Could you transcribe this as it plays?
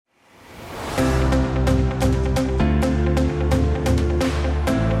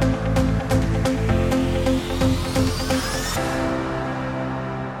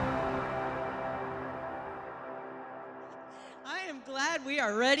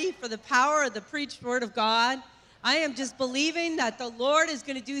ready for the power of the preached word of God. I am just believing that the Lord is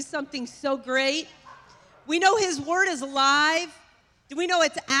going to do something so great. We know his word is alive. Do we know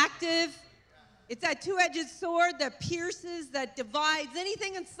it's active? It's that two-edged sword that pierces, that divides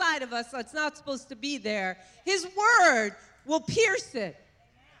anything inside of us that's not supposed to be there. His word will pierce it.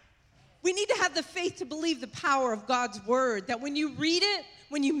 We need to have the faith to believe the power of God's word, that when you read it,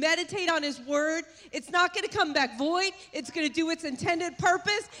 when you meditate on his word, it's not going to come back void. It's going to do its intended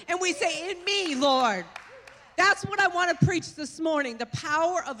purpose. And we say, in me, Lord. That's what I want to preach this morning, the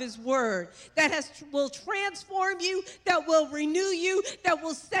power of his word that will transform you, that will renew you, that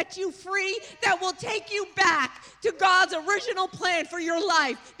will set you free, that will take you back to God's original plan for your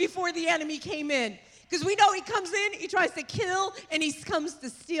life before the enemy came in. Because we know he comes in, he tries to kill, and he comes to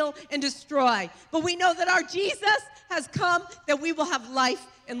steal and destroy. But we know that our Jesus has come, that we will have life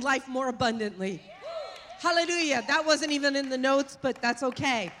and life more abundantly. Hallelujah. That wasn't even in the notes, but that's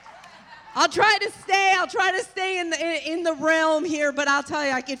okay. I'll try to stay in the realm here, but I'll tell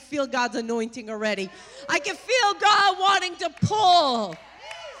you, I can feel God's anointing already. I can feel God wanting to pull.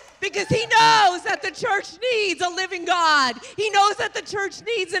 Because he knows that the church needs a living God. He knows that the church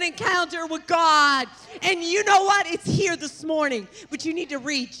needs an encounter with God. And you know what? It's here this morning. But you need to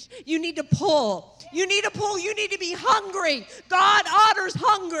reach. You need to pull. You need to pull. You need to be hungry. God honors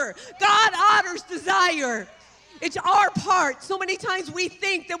hunger. God honors desire. It's our part. So many times we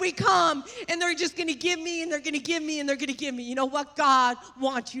think that we come and they're just going to give me and they're going to give me and they're going to give me. You know what? God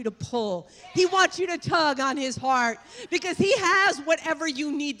wants you to pull. He wants you to tug on his heart because he has whatever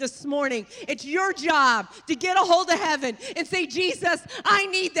you need this morning. It's your job to get a hold of heaven and say, Jesus, I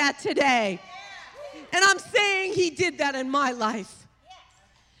need that today. And I'm saying he did that in my life.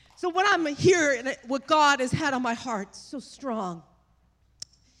 So what I'm here, what God has had on my heart so strong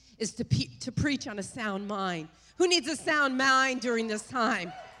is to preach on a sound mind. Who needs a sound mind during this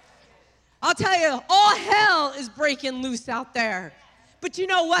time? I'll tell you, all hell is breaking loose out there. But you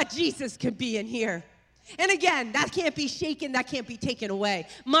know what? Jesus can be in here. And again, that can't be shaken, that can't be taken away.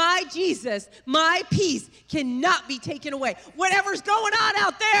 My Jesus, my peace cannot be taken away. Whatever's going on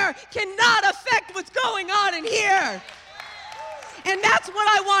out there cannot affect what's going on in here. And that's what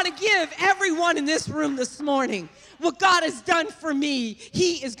I want to give everyone in this room this morning. What God has done for me,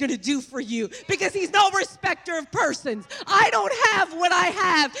 he is going to do for you because he's no respecter of persons. I don't have what I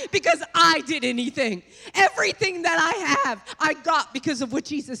have because I did anything. Everything that I have, I got because of what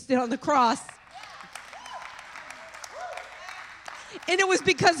Jesus did on the cross. And it was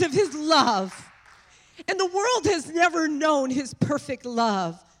because of his love. And the world has never known his perfect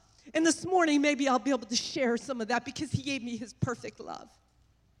love. And this morning, maybe I'll be able to share some of that because he gave me his perfect love.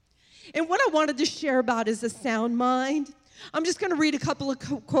 And what I wanted to share about is a sound mind. I'm just going to read a couple of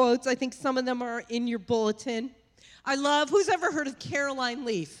quotes. I think some of them are in your bulletin. I love, who's ever heard of Caroline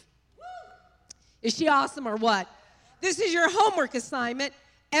Leaf? Is she awesome or what? This is your homework assignment.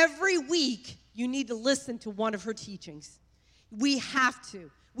 Every week, you need to listen to one of her teachings. We have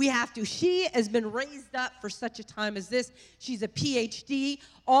to. We have to. She has been raised up for such a time as this. She's a PhD.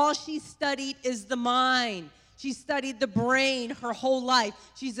 All she studied is the mind. She studied the brain her whole life.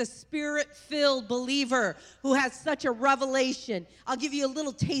 She's a spirit-filled believer who has such a revelation. I'll give you a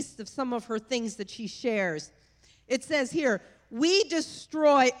little taste of some of her things that she shares. It says here, we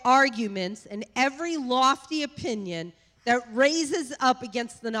destroy arguments and every lofty opinion that raises up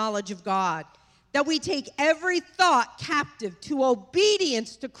against the knowledge of God, that we take every thought captive to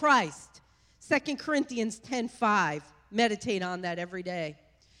obedience to Christ. 2 Corinthians 10:5. Meditate on that every day.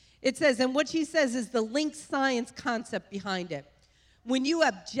 It says, and what she says is the linked science concept behind it. When you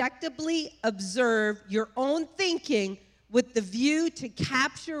objectively observe your own thinking with the view to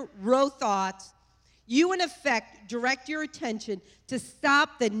capture raw thoughts, you in effect direct your attention to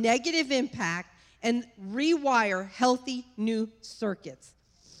stop the negative impact and rewire healthy new circuits.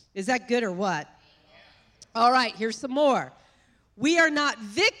 Is that good or what? All right, here's some more. We are not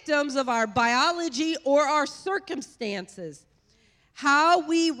victims of our biology or our circumstances. How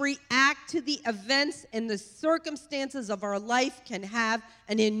we react to the events and the circumstances of our life can have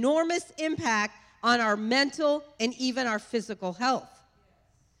an enormous impact on our mental and even our physical health.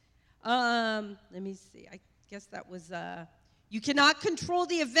 Let me see. I guess that was, you cannot control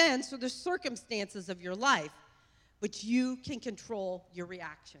the events or the circumstances of your life, but you can control your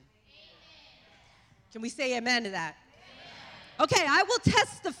reaction. Amen. Can we say amen to that? Amen. Okay, I will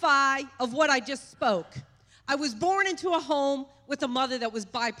testify of what I just spoke. I was born into a home with a mother that was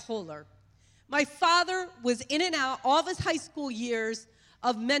bipolar. My father was in and out all of his high school years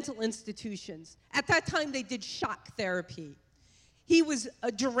of mental institutions. At that time, they did shock therapy. He was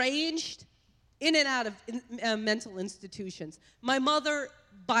deranged. in and out of mental institutions. My mother,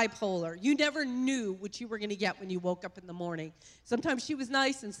 bipolar. You never knew what you were going to get when you woke up in the morning. Sometimes she was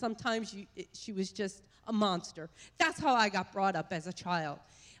nice, and sometimes she was just a monster. That's how I got brought up as a child.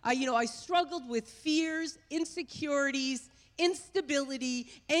 I struggled with fears, insecurities, instability,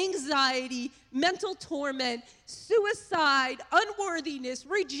 anxiety, mental torment, suicide, unworthiness,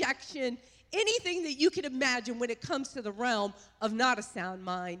 rejection, anything that you could imagine when it comes to the realm of not a sound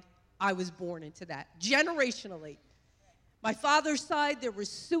mind. I was born into that, generationally. My father's side, there were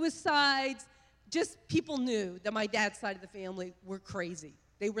suicides. Just people knew that my dad's side of the family were crazy.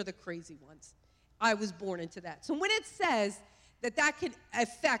 They were the crazy ones. I was born into that. So when it says that can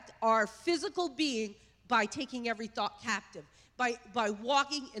affect our physical being by taking every thought captive, by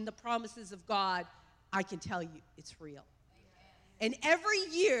walking in the promises of God, I can tell you it's real. And every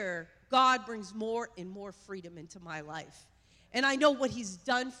year, God brings more and more freedom into my life. And I know what he's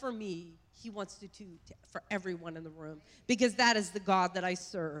done for me, he wants to do for everyone in the room, because that is the God that I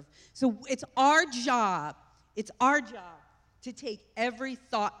serve. So it's our job to take every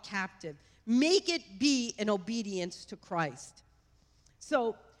thought captive, make it be an obedience to Christ.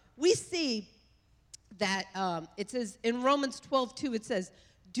 So we see that it says in Romans 12:2, it says,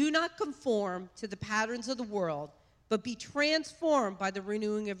 do not conform to the patterns of the world, but be transformed by the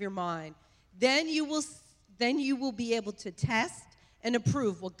renewing of your mind. Then you will be able to test and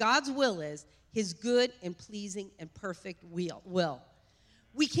approve what God's will is, his good and pleasing and perfect will.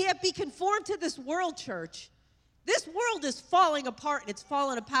 We can't be conformed to this world, church. This world is falling apart, and it's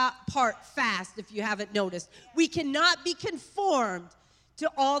falling apart fast, if you haven't noticed. We cannot be conformed to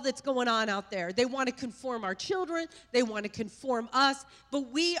all that's going on out there. They want to conform our children. They want to conform us.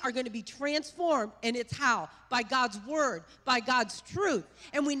 But we are going to be transformed, and it's how? By God's word, by God's truth.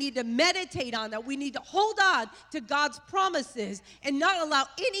 And we need to meditate on that. We need to hold on to God's promises and not allow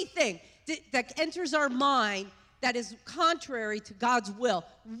anything that enters our mind that is contrary to God's will.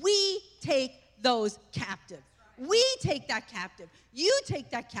 We take those captive. We take that captive. You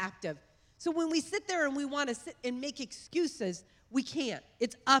take that captive. So when we sit there and we want to sit and make excuses, we can't.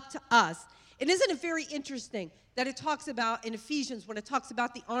 It's up to us. And isn't it very interesting that it talks about in Ephesians, when it talks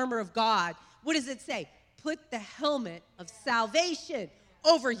about the armor of God, what does it say? Put the helmet of salvation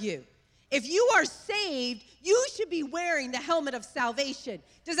over you. If you are saved, you should be wearing the helmet of salvation.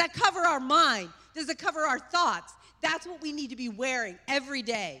 Does that cover our mind? Does it cover our thoughts? That's what we need to be wearing every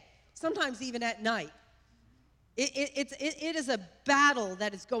day, sometimes even at night. It is a battle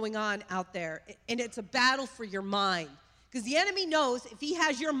that is going on out there, and it's a battle for your mind. Because the enemy knows if he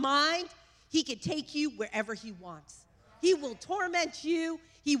has your mind, he can take you wherever he wants. He will torment you,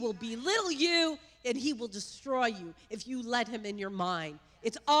 he will belittle you, and he will destroy you if you let him in your mind.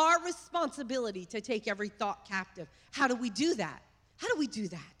 It's our responsibility to take every thought captive. How do we do that? How do we do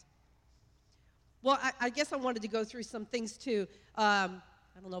that? Well, I guess I wanted to go through some things too. I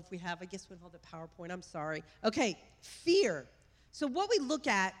don't know if we have. I guess we don't have the PowerPoint. I'm sorry. Okay, fear. So what we look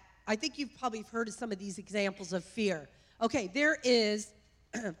at, I think you've probably heard of some of these examples of fear. Okay, there is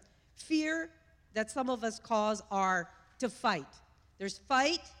fear that some of us cause are to fight. There's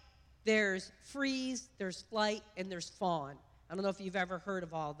fight, there's freeze, there's flight, and there's fawn. I don't know if you've ever heard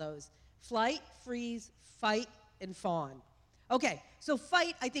of all those. Flight, freeze, fight, and fawn. Okay, so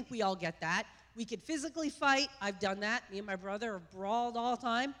fight, I think we all get that. We could physically fight. I've done that. Me and my brother have brawled all the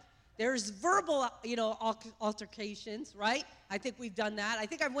time. There's verbal, altercations, right? I think we've done that. I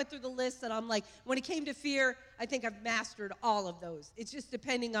think I went through the list, and I'm like, when it came to fear, I think I've mastered all of those. It's just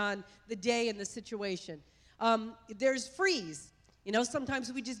depending on the day and the situation. There's freeze.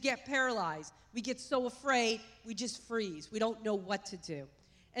 Sometimes we just get paralyzed. We get so afraid, we just freeze. We don't know what to do.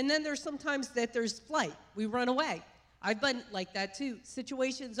 And then there's sometimes that there's flight. We run away. I've been like that too.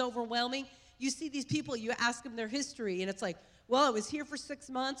 Situations overwhelming. You see these people, you ask them their history, and it's like, well, I was here for 6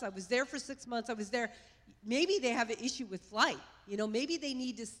 months. I was there for 6 months. I was there. Maybe they have an issue with flight. Maybe they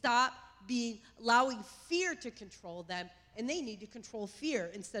need to stop allowing fear to control them, and they need to control fear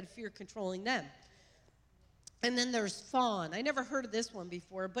instead of fear controlling them. And then there's fawn. I never heard of this one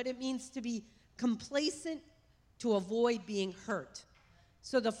before, but it means to be complacent to avoid being hurt.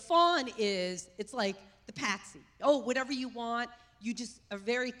 So the fawn it's like the patsy. Oh, whatever you want, you just are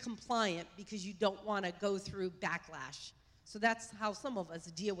very compliant because you don't want to go through backlash. So that's how some of us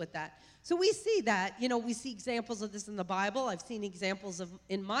deal with that. So we see that, we see examples of this in the Bible. I've seen examples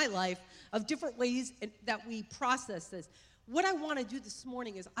in my life of different ways that we process this. What I want to do this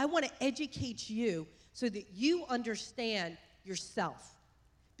morning is I want to educate you so that you understand yourself,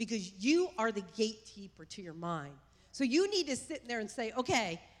 because you are the gatekeeper to your mind. So you need to sit there and say,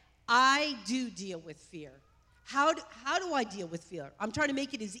 okay, I do deal with fear. How do I deal with fear? I'm trying to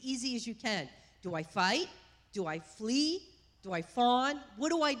make it as easy as you can. Do I fight? Do I flee? Do I fawn? What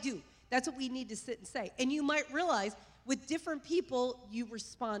do I do? That's what we need to sit and say. And you might realize with different people, you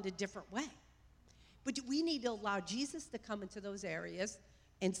respond a different way. But we need to allow Jesus to come into those areas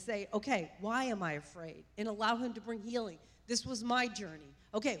and say, okay, why am I afraid? And allow him to bring healing. This was my journey.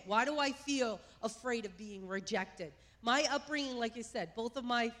 Okay, why do I feel afraid of being rejected? My upbringing, like I said, both of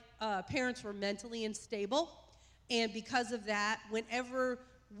my parents were mentally unstable. And because of that, whenever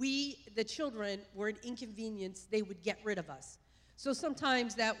we, the children, were an inconvenience, they would get rid of us. So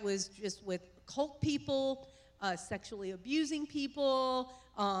sometimes that was just with cult people, sexually abusing people,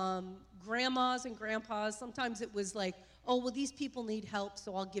 grandmas and grandpas. Sometimes it was like, oh, well, these people need help,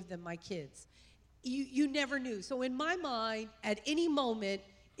 so I'll give them my kids. You never knew. So in my mind, at any moment,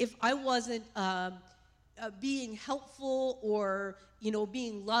 if I wasn't being helpful or,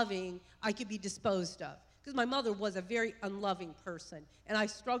 being loving, I could be disposed of. Because my mother was a very unloving person, and I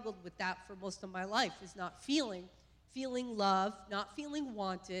struggled with that for most of my life, is not feeling love, not feeling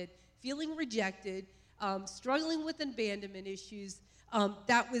wanted, feeling rejected, struggling with abandonment issues.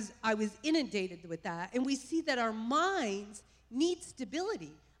 I was inundated with that. And we see that our minds need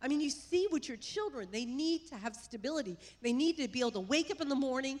stability. I mean, you see with your children, they need to have stability. They need to be able to wake up in the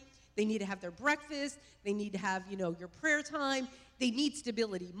morning. They need to have their breakfast. They need to have, your prayer time. They need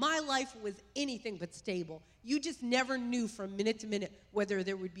stability. My life was anything but stable. You just never knew from minute to minute whether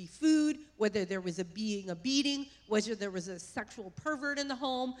there would be food, whether there was a beating, whether there was a sexual pervert in the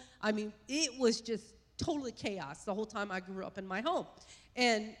home. I mean, it was just totally chaos the whole time I grew up in my home.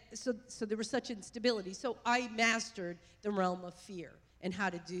 And so there was such instability. So I mastered the realm of fear and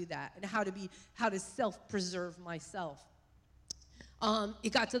how to do that and how to self-preserve myself.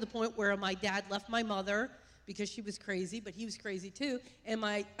 It got to the point where my dad left my mother because she was crazy, but he was crazy too. And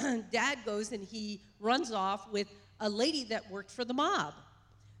my dad goes and he runs off with a lady that worked for the mob.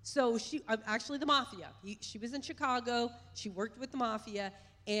 So actually the mafia. She was in Chicago. She worked with the mafia.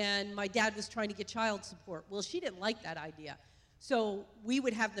 And my dad was trying to get child support. Well, she didn't like that idea. So we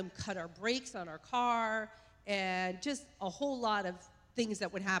would have them cut our brakes on our car and just a whole lot of things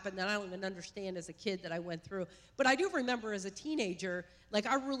that would happen that I don't even understand as a kid that I went through. But I do remember as a teenager, like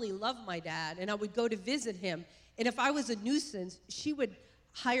I really loved my dad, and I would go to visit him. And if I was a nuisance, she would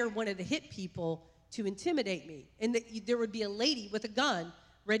hire one of the hit people to intimidate me. And there would be a lady with a gun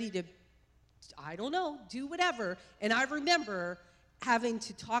ready to, I don't know, do whatever. And I remember having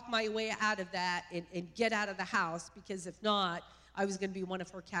to talk my way out of that and get out of the house, because if not, I was going to be one of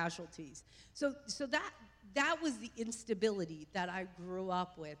her casualties. So that was the instability that I grew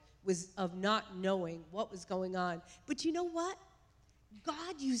up with, was of not knowing what was going on. But you know what?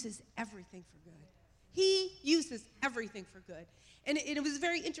 God uses everything for good. He uses everything for good. And it was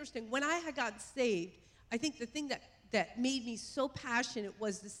very interesting. When I had gotten saved, I think the thing that made me so passionate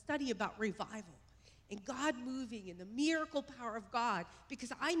was the study about revival and God moving and the miracle power of God,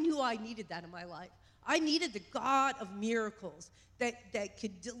 because I knew I needed that in my life. I needed the God of miracles that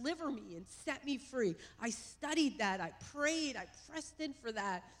could deliver me and set me free. I studied that. I prayed. I pressed in for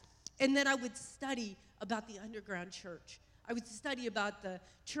that. And then I would study about the underground church. I would study about the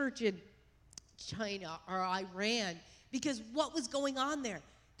church in China or Iran, because what was going on there?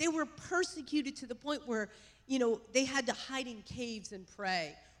 They were persecuted to the point where, they had to hide in caves and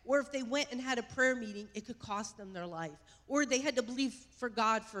pray. Or if they went and had a prayer meeting, it could cost them their life. Or they had to believe for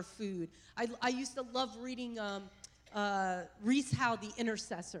God for food. I used to love reading Rees Howe, the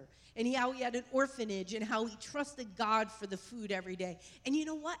intercessor, and how he had an orphanage and how he trusted God for the food every day. And you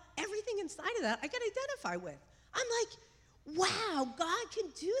know what? Everything inside of that I could identify with. I'm like, wow, God can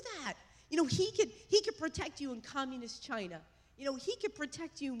do that. He could protect you in communist China. He could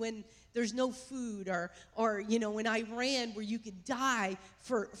protect you when there's no food, or in Iran where you could die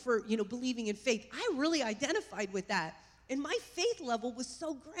for believing in faith. I really identified with that. And my faith level was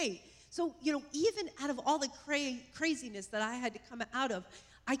so great. So, even out of all the craziness that I had to come out of,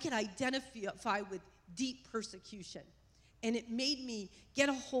 I could identify with deep persecution. And it made me get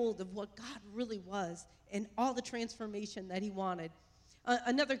a hold of what God really was and all the transformation that he wanted.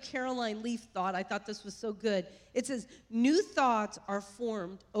 Another Caroline Leaf thought, I thought this was so good. It says, new thoughts are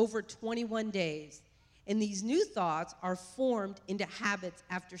formed over 21 days, and these new thoughts are formed into habits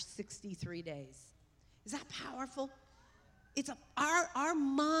after 63 days. Is that powerful? Our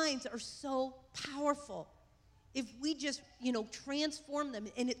minds are so powerful. If we just, transform them,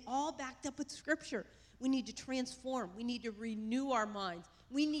 and it all backed up with Scripture. We need to transform. We need to renew our minds.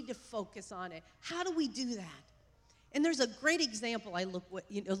 We need to focus on it. How do we do that? And there's a great example I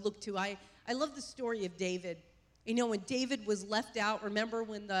look to. I love the story of David. You know, when David was left out, remember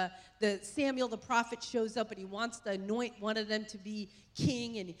when the Samuel the prophet shows up and he wants to anoint one of them to be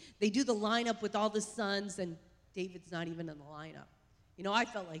king, and they do the lineup with all the sons, and David's not even in the lineup. You know, I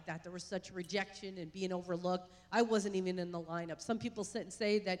felt like that. There was such rejection and being overlooked. I wasn't even in the lineup. Some people sit and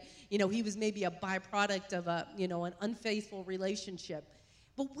say that, you know, he was maybe a byproduct of an unfaithful relationship.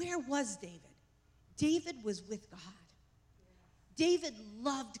 But where was David? David was with God. David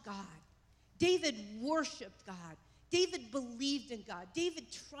loved God. David worshiped God. David believed in God. David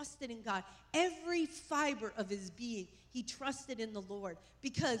trusted in God. Every fiber of his being, he trusted in the Lord,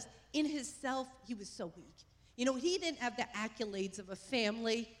 because in himself, he was so weak. You know, he didn't have the accolades of a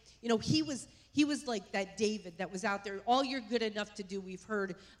family. You know, he was like that David that was out there. All you're good enough to do, we've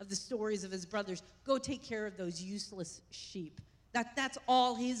heard of the stories of his brothers. Go take care of those useless sheep. That's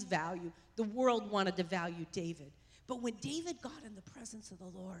all his value. The world wanted to value David. But when David got in the presence of the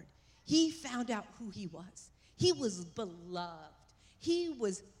Lord, he found out who he was. He was beloved. He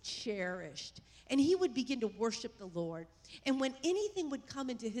was cherished. And he would begin to worship the Lord. And when anything would come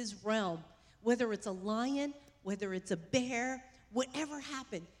into his realm, whether it's a lion, whether it's a bear, whatever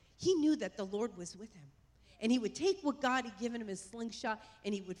happened, he knew that the Lord was with him. And he would take what God had given him, his slingshot,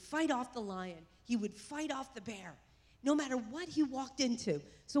 and he would fight off the lion. He would fight off the bear, no matter what he walked into.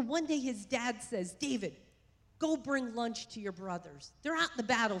 So one day his dad says, David, go bring lunch to your brothers. They're out in the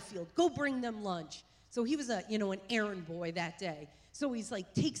battlefield. Go bring them lunch. So he was an errand boy that day. So he's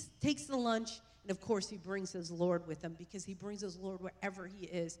like, takes the lunch, and of course he brings his Lord with him, because he brings his Lord wherever he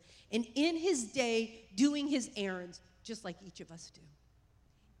is. And in his day, doing his errands, just like each of us do.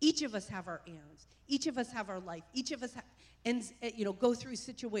 Each of us have our errands. Each of us have our life. Each of us go through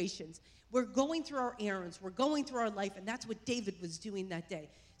situations. We're going through our errands. We're going through our life, and that's what David was doing that day.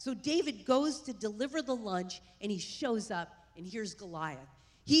 So David goes to deliver the lunch, and he shows up, and here's Goliath.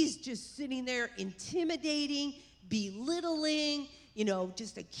 He's just sitting there intimidating, belittling,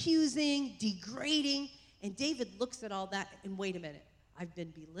 just accusing, degrading. And David looks at all that, and wait a minute. I've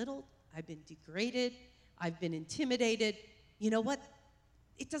been belittled. I've been degraded. I've been intimidated. You know what?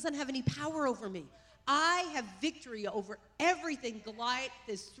 It doesn't have any power over me. I have victory over everything Goliath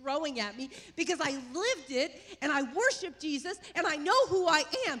is throwing at me, because I lived it, and I worship Jesus, and I know who I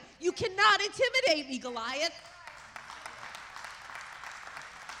am. You cannot intimidate me, Goliath.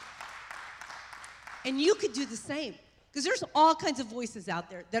 And you could do the same, because there's all kinds of voices out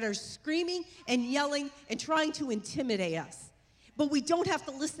there that are screaming and yelling and trying to intimidate us. But we don't have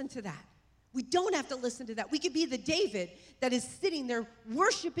to listen to that. We don't have to listen to that. We could be the David that is sitting there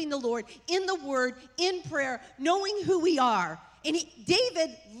worshiping the Lord in the Word, in prayer, knowing who we are. And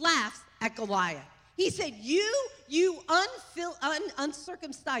David laughs at Goliath. He said, you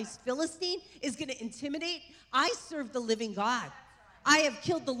uncircumcised Philistine is going to intimidate? I serve the living God. I have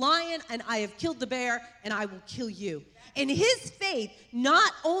killed the lion, and I have killed the bear, and I will kill you. And his faith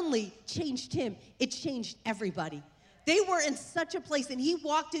not only changed him, it changed everybody. They were in such a place, and he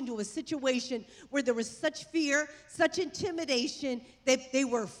walked into a situation where there was such fear, such intimidation, that they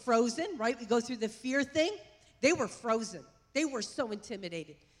were frozen, right? We go through the fear thing. They were frozen. They were so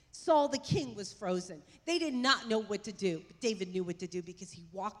intimidated. Saul the king was frozen. They did not know what to do, but David knew what to do, because he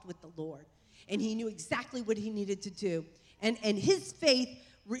walked with the Lord, and he knew exactly what he needed to do. And his faith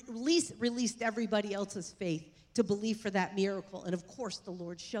released everybody else's faith to believe for that miracle. And of course, the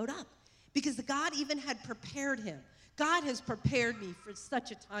Lord showed up, because God even had prepared him. God has prepared me for such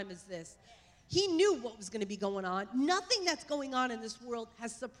a time as this. He knew what was going to be going on. Nothing that's going on in this world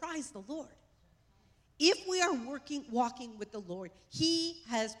has surprised the Lord. If we are walking with the Lord, he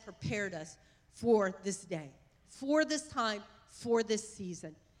has prepared us for this day, for this time, for this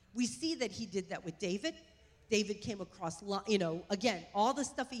season. We see that he did that with David. David came across, again, all the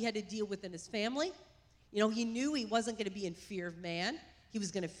stuff he had to deal with in his family. He knew he wasn't going to be in fear of man. He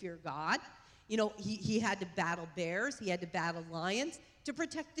was going to fear God. He had to battle bears. He had to battle lions to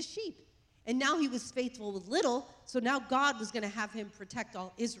protect the sheep. And now he was faithful with little, so now God was going to have him protect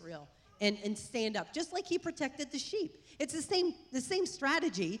all Israel and stand up, just like he protected the sheep. It's the same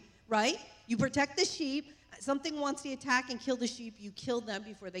strategy, right? You protect the sheep. Something wants to attack and kill the sheep. You kill them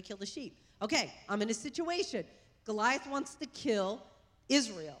before they kill the sheep. Okay, I'm in a situation. Goliath wants to kill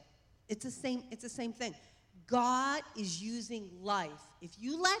Israel. It's the same thing. God is using life. If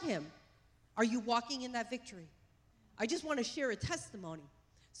you let him, are you walking in that victory? I just want to share a testimony.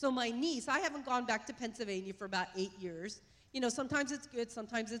 So my niece, I haven't gone back to Pennsylvania for about 8 years. Sometimes it's good,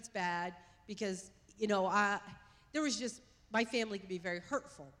 sometimes it's bad, because, there was just, my family could be very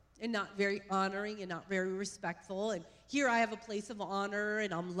hurtful and not very honoring and not very respectful. And here I have a place of honor,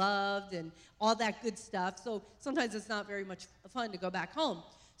 and I'm loved and all that good stuff. So sometimes it's not very much fun to go back home.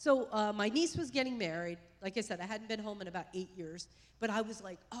 So my niece was getting married. Like I said, I hadn't been home in about 8 years. But I was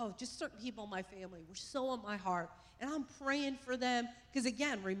like, oh, just certain people in my family were so on my heart. And I'm praying for them. Because,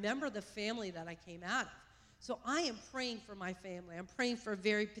 again, remember the family that I came out of. So I am praying for my family. I'm praying for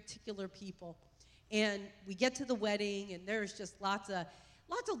very particular people. And we get to the wedding, and there's just lots of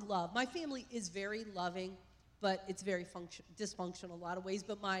love. My family is very loving, but it's very dysfunctional in a lot of ways.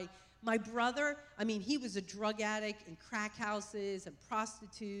 But my brother, I mean, he was a drug addict in crack houses and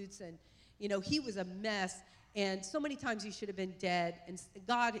prostitutes, and, you know, he was a mess. And so many times he should have been dead, and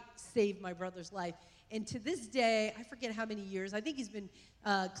God saved my brother's life. And to this day, I forget how many years, I think he's been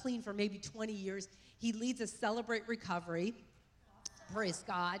clean for maybe 20 years. He leads a Celebrate Recovery. Praise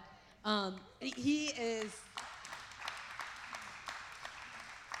God. He is,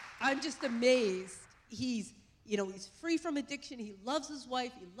 I'm just amazed. He's free from addiction. He loves his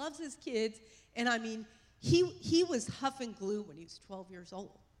wife. He loves his kids. And I mean, he was huff and glue when he was 12 years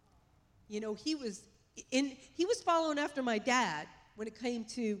old. You know, he was following after my dad when it came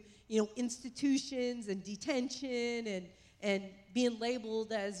to, you know, institutions and detention and being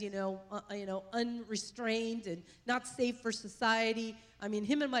labeled as, unrestrained and not safe for society. I mean,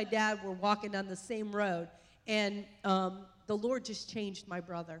 him and my dad were walking down the same road, and the Lord just changed my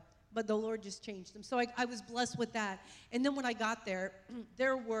brother. But the Lord just changed him. So I was blessed with that. And then when I got there,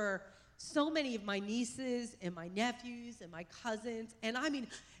 there were so many of my nieces and my nephews and my cousins. And I mean,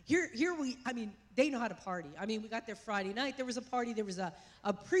 they know how to party. I mean, we got there Friday night. There was a party. There was a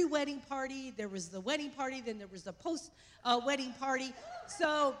pre-wedding party. There was the wedding party. Then there was the post-wedding party.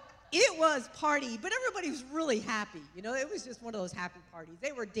 So it was party, but everybody was really happy. You know, it was just one of those happy parties.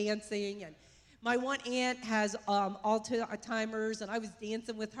 They were dancing, and my one aunt has Alzheimer's, and I was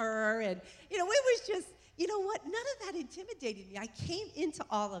dancing with her, and, you know, it was just, you know what, none of that intimidated me. I came into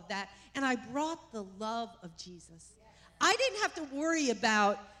all of that, and I brought the love of Jesus. I didn't have to worry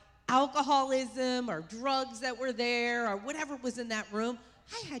about alcoholism or drugs that were there or whatever was in that room.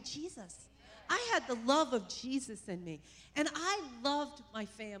 I had Jesus. I had the love of Jesus in me, and I loved my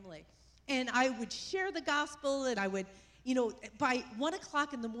family, and I would share the gospel, and I would, you know, by 1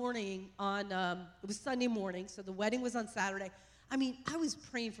 o'clock in the morning on, it was Sunday morning, so the wedding was on Saturday. I mean, I was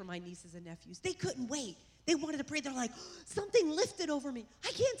praying for my nieces and nephews. They couldn't wait. They wanted to pray. They're like, something lifted over me.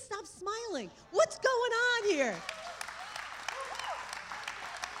 I can't stop smiling. What's going on here?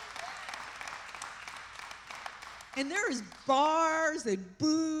 And there is bars and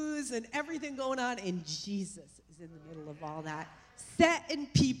booze and everything going on, and Jesus is in the middle of all that, setting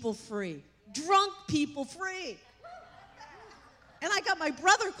people free, drunk people free. And I got my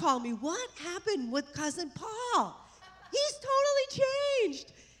brother calling me, what happened with Cousin Paul? He's totally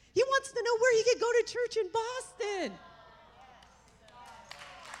changed. He wants to know where he could go to church in Boston.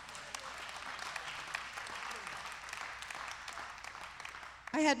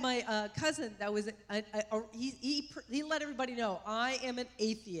 I had my cousin that was, he let everybody know, I am an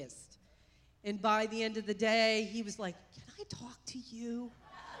atheist. And by the end of the day, he was like, can I talk to you?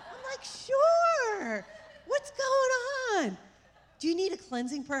 I'm like, sure. What's going on? Do you need a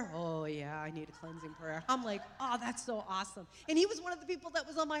cleansing prayer? Oh, yeah, I need a cleansing prayer. I'm like, oh, that's so awesome. And he was one of the people that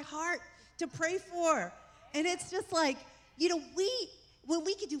was on my heart to pray for. And it's just like, you know, when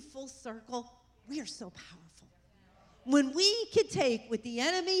we could do full circle, we are so powerful. When we could take what the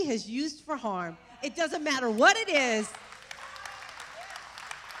enemy has used for harm, it doesn't matter what it is.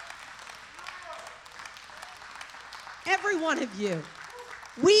 Every one of you,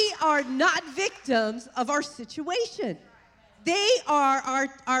 we are not victims of our situation. They are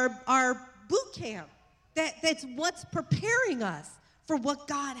our boot camp. That's what's preparing us for what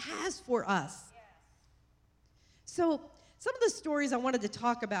God has for us. So some of the stories I wanted to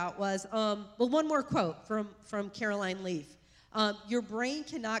talk about was, one more quote from Caroline Leaf. Your brain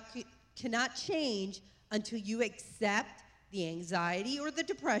cannot change until you accept the anxiety or the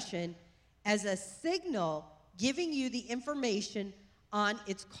depression as a signal giving you the information on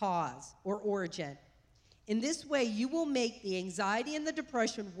its cause or origin. In this way, you will make the anxiety and the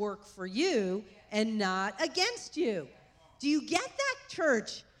depression work for you and not against you. Do you get that,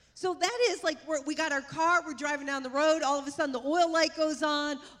 church? So that is like we got our car, we're driving down the road, all of a sudden the oil light goes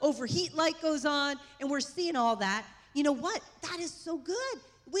on, overheat light goes on, and we're seeing all that. You know what? That is so good.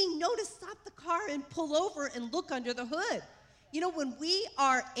 We know to stop the car and pull over and look under the hood. You know, when we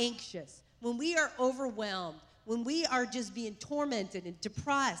are anxious, when we are overwhelmed, when we are just being tormented and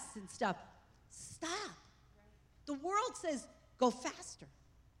depressed and stuff, stop. The world says, go faster.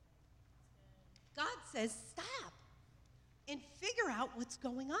 God says, stop and figure out what's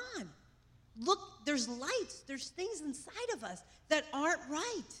going on. Look, there's lights, there's things inside of us that aren't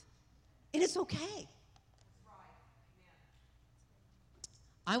right, and it's okay.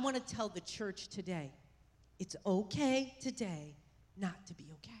 I want to tell the church today, it's okay today not to be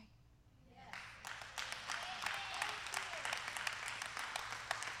okay.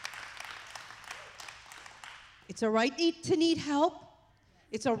 It's a right to need help.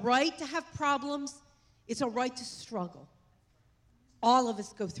 It's a right to have problems. It's a right to struggle. All of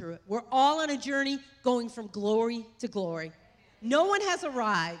us go through it. We're all on a journey going from glory to glory. No one has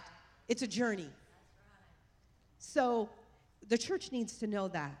arrived. It's a journey. So the church needs to know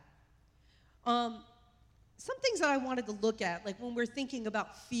that. Some things that I wanted to look at, like when we're thinking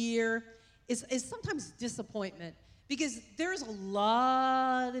about fear, is sometimes disappointment. Because there's a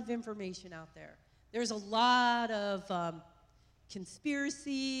lot of information out there. There's a lot of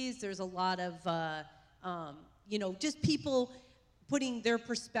conspiracies. There's a lot of, just people putting their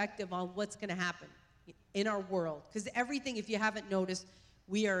perspective on what's going to happen in our world. Because everything, if you haven't noticed,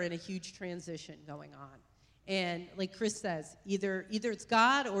 we are in a huge transition going on. And like Chris says, either it's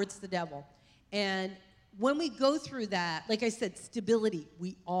God or it's the devil. And when we go through that, like I said, stability.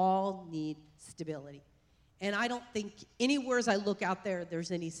 We all need stability. And I don't think anywhere as I look out there,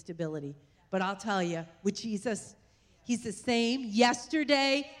 there's any stability. But I'll tell you, with Jesus, he's the same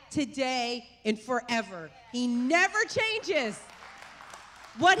yesterday, today, and forever. He never changes.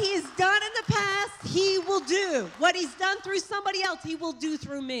 What he has done in the past, he will do. What he's done through somebody else, he will do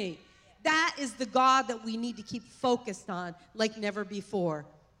through me. That is the God that we need to keep focused on like never before.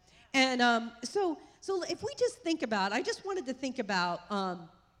 And so if we just think about, I just wanted to think about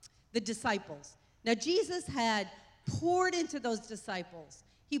the disciples. Now, Jesus had poured into those disciples.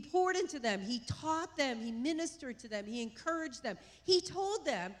 He poured into them. He taught them. He ministered to them. He encouraged them. He told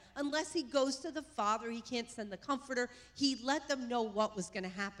them, unless he goes to the Father, he can't send the Comforter. He let them know what was going to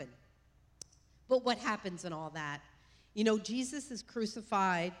happen. But what happens in all that? You know, Jesus is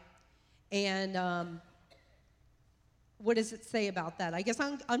crucified, and what does it say about that? I guess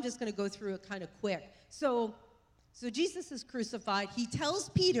I'm just going to go through it kind of quick. So Jesus is crucified. He tells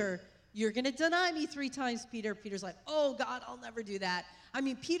Peter, "You're going to deny me 3 times, Peter." Peter's like, "Oh, God, I'll never do that." I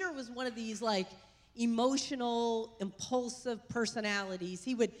mean, Peter was one of these, like, emotional, impulsive personalities.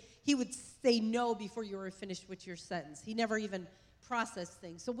 He would say no before you were finished with your sentence. He never even processed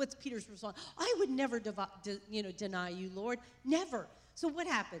things. So what's Peter's response? "I would never deny you, Lord. Never." So what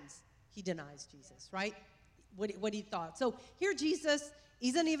happens? He denies Jesus, right? What he thought. So here Jesus,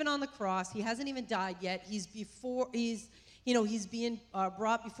 he's not even on the cross. He hasn't even died yet. He's being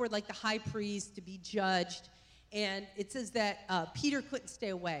brought before, like, the high priest to be judged. And it says that Peter couldn't stay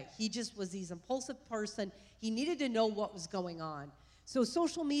away. He just was this impulsive person. He needed to know what was going on. So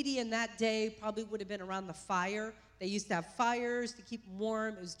social media in that day probably would have been around the fire. They used to have fires to keep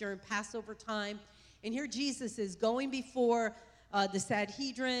warm. It was during Passover time. And here Jesus is going before the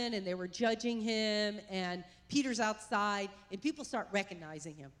Sanhedrin, and they were judging him. And Peter's outside, and people start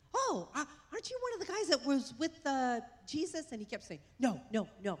recognizing him. "Oh, aren't you one of the guys that was with Jesus?" And he kept saying, "No, no,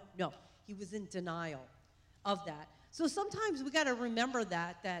 no, no." He was in denial of that. So sometimes we got to remember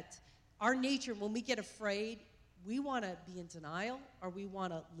that our nature, when we get afraid, we want to be in denial, or we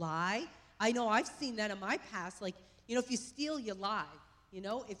want to lie. I know I've seen that in my past. Like, if you steal, you lie.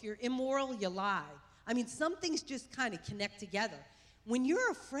 If you're immoral, you lie. I mean, some things just kind of connect together. When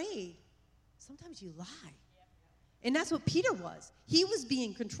you're afraid, sometimes you lie. And that's what Peter was. He was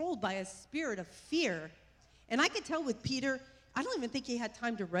being controlled by a spirit of fear. And I could tell with Peter, I don't even think he had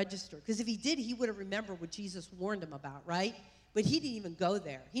time to register, because if he did, he would have remembered what Jesus warned him about, right? But he didn't even go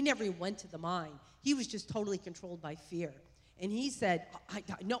there. He never even went to the mine. He was just totally controlled by fear. And he said,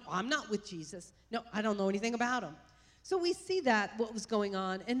 "No, I'm not with Jesus. No, I don't know anything about him." So we see that, what was going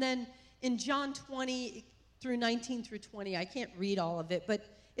on. And then in John 20 through 19 through 20, I can't read all of it, but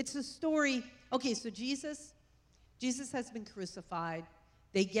it's a story. Okay, so Jesus has been crucified.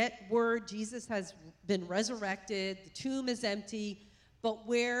 They get word Jesus has been resurrected. The tomb is empty. But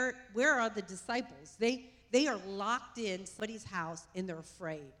where are the disciples? They are locked in somebody's house, and they're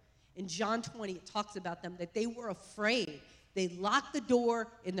afraid. In John 20, it talks about them, that they were afraid. They locked the door,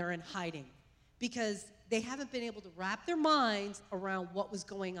 and they're in hiding because they haven't been able to wrap their minds around what was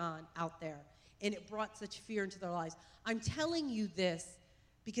going on out there. And it brought such fear into their lives. I'm telling you this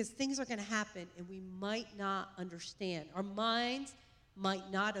because things are going to happen, and we might not understand. Our minds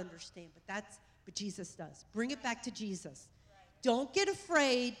might not understand, but Jesus does. Bring it back to Jesus. Don't get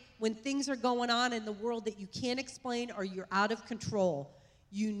afraid when things are going on in the world that you can't explain or you're out of control.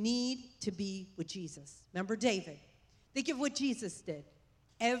 You need to be with Jesus. Remember David? Think of what Jesus did.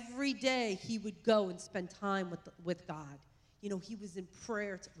 Every day he would go and spend time with God. He was in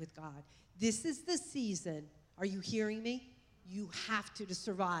prayer with God. This is the season. Are you hearing me? You have to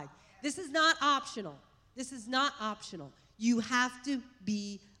survive. This is not optional. This is not optional. You have to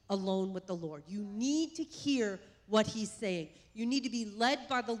be alone with the Lord. You need to hear what he's saying. You need to be led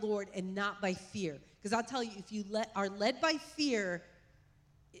by the Lord and not by fear. Because I'll tell you, if you are led by fear,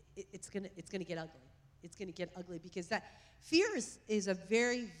 it's gonna get ugly. It's gonna get ugly because that fear is a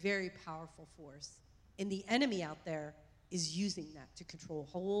very, very powerful force. And the enemy out there is using that to control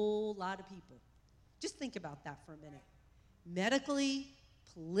a whole lot of people. Just think about that for a minute. Medically,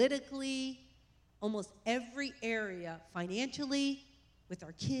 politically, almost every area, financially, with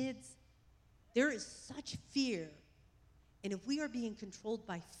our kids, there is such fear. And if we are being controlled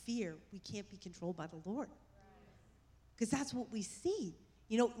by fear, we can't be controlled by the Lord. Because that's what we see.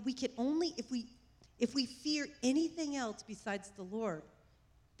 You know, we can only, if we fear anything else besides the Lord,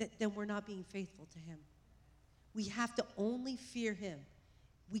 then we're not being faithful to him. We have to only fear him.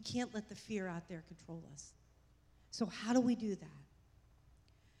 We can't let the fear out there control us. So how do we do that?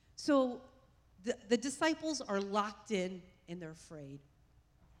 So the disciples are locked in and they're afraid.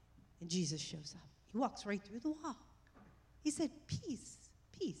 And Jesus shows up. He walks right through the wall. He said, peace,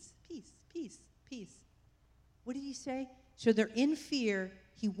 peace, peace, peace, peace. What did he say? So they're in fear.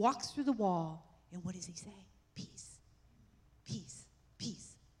 He walks through the wall. And what does he say? Peace, peace,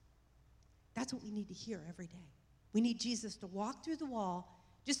 peace. That's what we need to hear every day. We need Jesus to walk through the wall.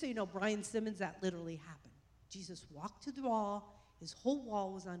 Just so you know, Brian Simmons, that literally happened. Jesus walked through the wall. His whole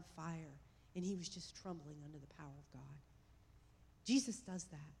wall was on fire. And he was just trembling under the power of God. Jesus does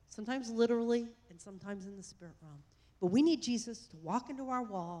that. Sometimes literally and sometimes in the spirit realm. But we need Jesus to walk into our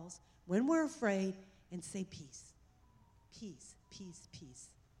walls when we're afraid and say peace. Peace, peace, peace.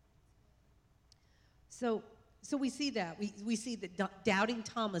 So we see that. We see that doubting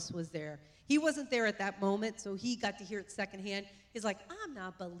Thomas was there. He wasn't there at that moment, so he got to hear it secondhand. He's like, I'm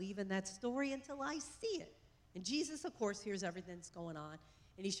not believing that story until I see it. And Jesus, of course, hears everything that's going on.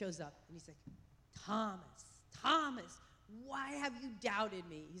 And he shows up, and he's like, Thomas, why have you doubted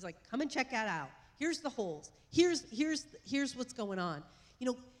me? He's like, come and check that out. Here's the holes. Here's what's going on. You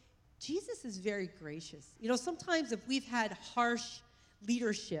know, Jesus is very gracious. You know, sometimes if we've had harsh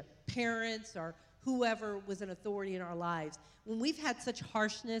leadership, parents or whoever was an authority in our lives, when we've had such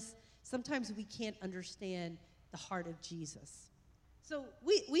harshness, sometimes we can't understand the heart of Jesus. So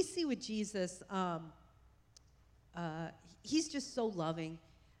we see with Jesus, he's just so loving.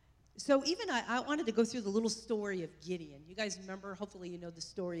 So even I wanted to go through the little story of Gideon. You guys remember? Hopefully you know the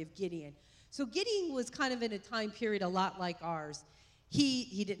story of Gideon. So Gideon was kind of in a time period a lot like ours.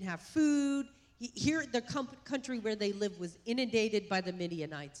 He didn't have food. Here, the country where they lived was inundated by the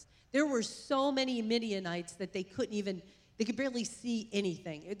Midianites. There were so many Midianites that they could barely see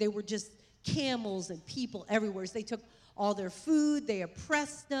anything. They were just camels and people everywhere. So they took all their food, they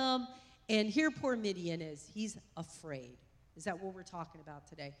oppressed them, and here poor Midian is. He's afraid. Is that what we're talking about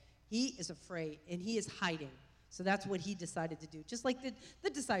today? He is afraid, and he is hiding. So that's what he decided to do. Just like the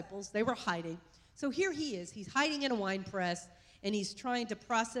disciples, they were hiding. So here he is. He's hiding in a wine press, and he's trying to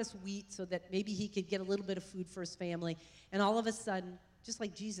process wheat so that maybe he could get a little bit of food for his family. And all of a sudden, just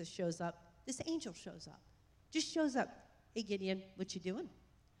like Jesus shows up, this angel shows up. Just shows up. Hey, Gideon, what you doing?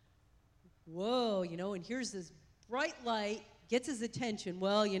 Whoa, and here's this bright light, gets his attention.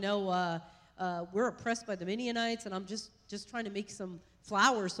 Well, we're oppressed by the Midianites, and I'm just trying to make some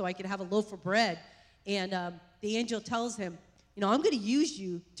flour so I could have a loaf of bread. And the angel tells him, I'm going to use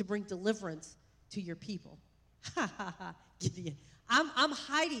you to bring deliverance to your people. Ha, ha, ha, Gideon. I'm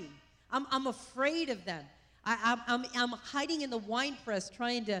hiding. I'm afraid of them. I'm hiding in the wine press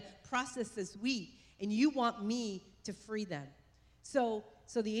trying to process this wheat, and you want me to free them. So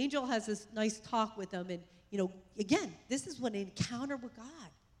the angel has this nice talk with them, and, again, this is what an encounter with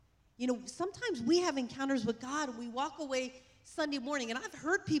God. Sometimes we have encounters with God, and we walk away Sunday morning, and I've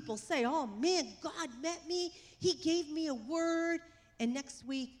heard people say, oh, man, God met me. He gave me a word. And next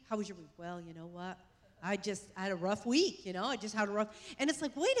week, how was your week? Well, you know what? I just had a rough week, I just had a rough. And it's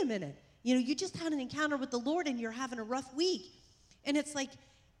like, wait a minute. You just had an encounter with the Lord, and you're having a rough week. And it's like,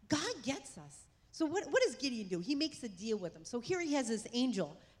 God gets us. So what does Gideon do? He makes a deal with him. So here he has this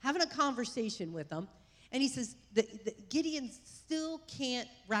angel having a conversation with him. And he says, Gideon still can't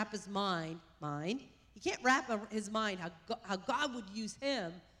wrap his mind. He can't wrap his mind how God would use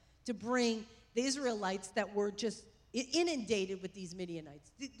him to bring the Israelites that were just inundated with these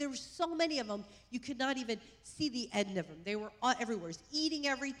Midianites. There were so many of them, you could not even see the end of them. They were everywhere, eating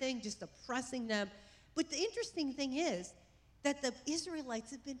everything, just oppressing them. But the interesting thing is that the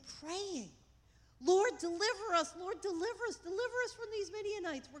Israelites had been praying. Lord, deliver us. Lord, deliver us. Deliver us from these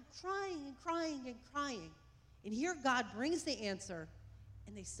Midianites. We're crying and crying and crying. And here God brings the answer,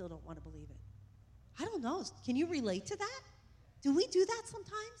 and they still don't want to believe it. I don't know. Can you relate to that? Do we do that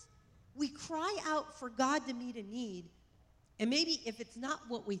sometimes? We cry out for God to meet a need, And maybe if it's not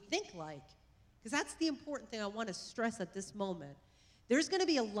what we think like, because that's the important thing I want to stress at this moment, there's going to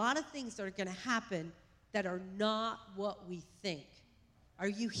be a lot of things that are going to happen that are not what we think. Are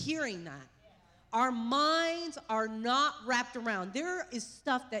you hearing that? Our minds are not wrapped around. There is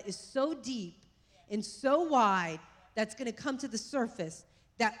stuff that is so deep and so wide that's going to come to the surface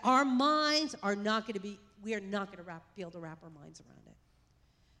that our minds are not going to be, we are not going to be able to wrap our minds around it.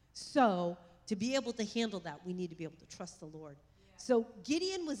 So to be able to handle that, we need to be able to trust the Lord. So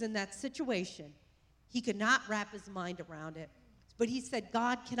Gideon was in that situation. He could not wrap his mind around it. But he said,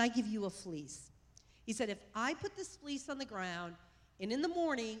 God, can I give you a fleece? He said, if I put this fleece on the ground, and in the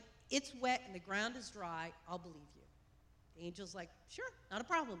morning, it's wet and the ground is dry, I'll believe you. The angel's like, sure, not a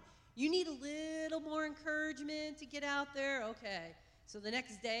problem. You need a little more encouragement to get out there? Okay. So the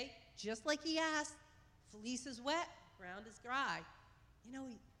next day, just like he asked, fleece is wet, ground is dry.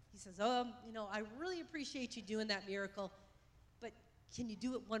 He says, I really appreciate you doing that miracle, but can you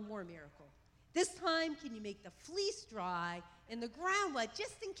do it one more miracle? This time, can you make the fleece dry and the ground wet,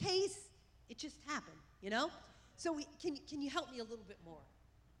 just in case it just happened, So can you help me a little bit more?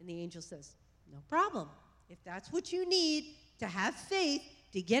 And the angel says, no problem. If that's what you need to have faith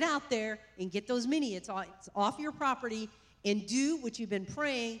to get out there and get those it's off your property and do what you've been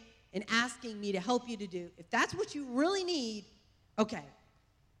praying and asking me to help you to do. If that's what you really need, okay.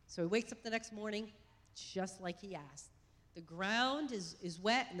 So he wakes up the next morning just like he asked. The ground is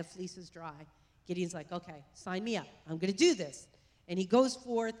wet and the fleece is dry. Gideon's like, okay, sign me up. I'm going to do this. And he goes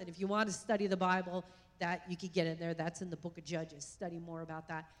forth, and if you want to study the Bible, that you could get in there. That's in the book of Judges. Study more about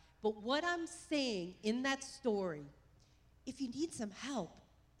that. But what I'm saying in that story, if you need some help,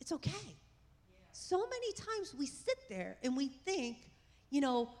 it's okay. Yeah. So many times we sit there and we think,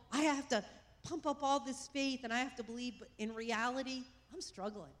 I have to pump up all this faith and I have to believe, but in reality, I'm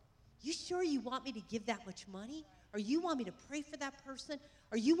struggling. You sure you want me to give that much money? Or you want me to pray for that person?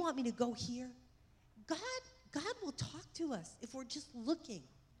 Or you want me to go here? God will talk to us if we're just looking.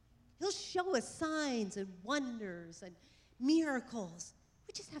 He'll show us signs and wonders and miracles.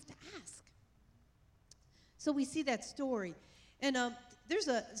 We just have to ask. So we see that story. And there's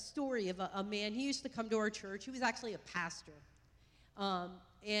a story of a man. He used to come to our church. He was actually a pastor.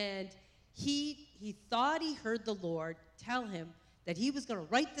 And he thought he heard the Lord tell him that he was going to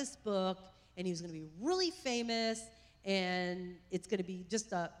write this book, and he was going to be really famous, and it's going to be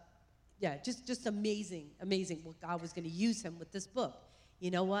just amazing what God was going to use him with this book. You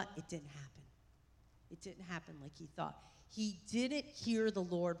know what? It didn't happen. It didn't happen like he thought. He didn't hear the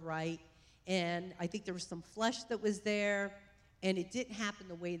Lord right, and I think there was some flesh that was there, and it didn't happen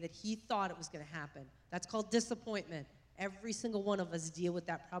the way that he thought it was going to happen. That's called disappointment. Every single one of us deal with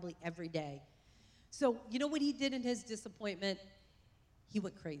that probably every day. So you know what he did in his disappointment? He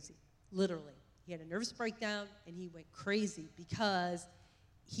went crazy, literally. He had a nervous breakdown, and he went crazy because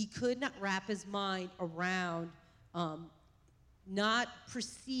he could not wrap his mind around not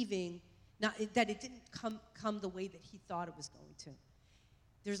perceiving that it didn't come the way that he thought it was going to.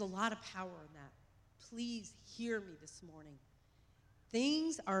 There's a lot of power in that. Please hear me this morning.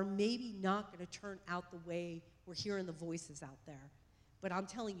 Things are maybe not going to turn out the way we're hearing the voices out there. But I'm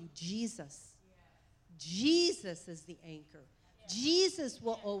telling you, Jesus is the anchor. Jesus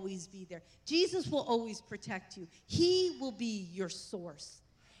will always be there. Jesus will always protect you. He will be your source.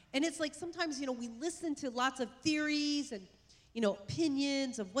 And it's like sometimes, we listen to lots of theories and,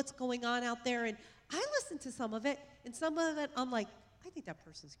 opinions of what's going on out there. And I listen to some of it, and some of it I'm like, I think that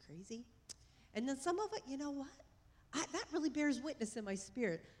person's crazy. And then some of it, you know what? That really bears witness in my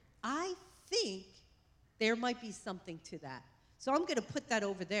spirit. I think there might be something to that. So I'm going to put that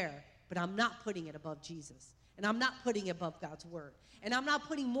over there, but I'm not putting it above Jesus. And I'm not putting it above God's word. And I'm not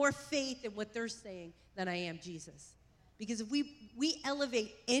putting more faith in what they're saying than I am Jesus. Because if we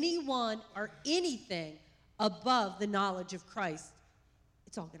elevate anyone or anything above the knowledge of Christ,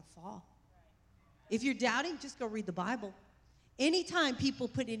 it's all going to fall. If you're doubting, just go read the Bible. Anytime people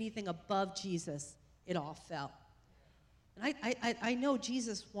put anything above Jesus, it all fell. And I know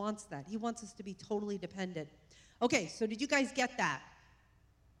Jesus wants that. He wants us to be totally dependent. Okay, so did you guys get that?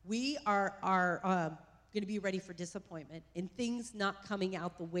 We are going to be ready for disappointment and things not coming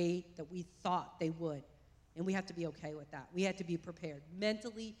out the way that we thought they would. And we have to be okay with that. We have to be prepared,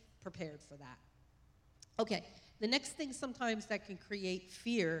 mentally prepared for that. Okay, the next thing sometimes that can create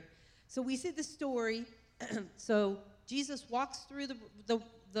fear. So we see the story. So Jesus walks through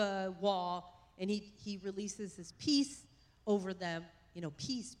the wall, and he releases his peace over them.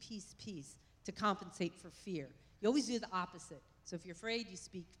 Peace, peace, peace, to compensate for fear. You always do the opposite. So if you're afraid, you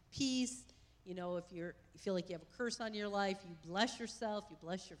speak peace. If you feel like you have a curse on your life, you bless yourself, you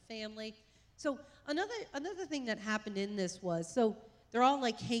bless your family. So another thing that happened in this was, so they're all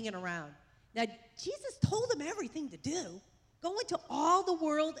like hanging around. Now, Jesus told them everything to do. Go into all the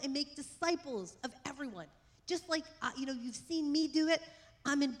world and make disciples of everyone. Just like, you've seen me do it.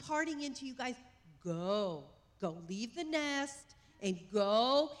 I'm imparting into you guys. Go, leave the nest and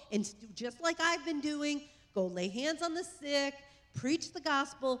go, and just like I've been doing, go lay hands on the sick, preach the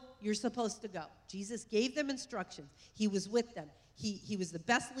gospel. You're supposed to go. Jesus gave them instructions. He was with them. He was the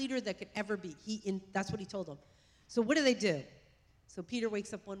best leader that could ever be. That's what he told them. So what do? So Peter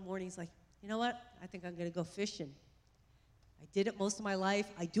wakes up one morning. He's like, you know what? I think I'm going to go fishing. I did it most of my life.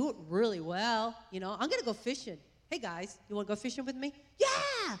 I do it really well. I'm going to go fishing. Hey, guys, you want to go fishing with me?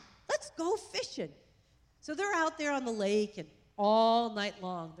 Yeah, let's go fishing. So they're out there on the lake, and all night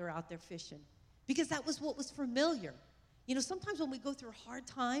long they're out there fishing because that was what was familiar. Sometimes when we go through hard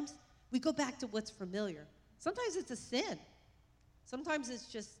times, we go back to what's familiar. Sometimes it's a sin. Sometimes it's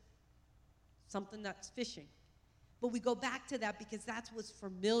just something that's fishing. But we go back to that because that's what's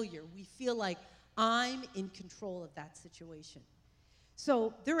familiar. We feel like I'm in control of that situation.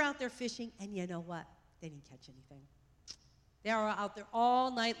 So they're out there fishing, and you know what? They didn't catch anything. They were out there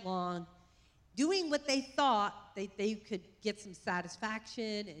all night long doing what they thought they could get some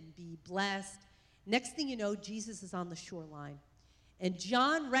satisfaction and be blessed. Next thing you know, Jesus is on the shoreline. And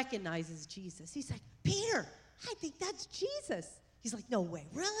John recognizes Jesus. He's like, Peter, I think that's Jesus. He's like, no way,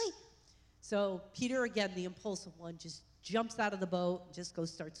 really? So Peter, again, the impulsive one, just jumps out of the boat and just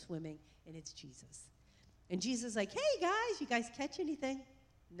goes start swimming, and it's Jesus. And Jesus is like, hey, guys, you guys catch anything?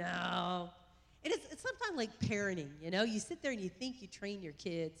 No. And it's sometimes like parenting, You sit there and you think you train your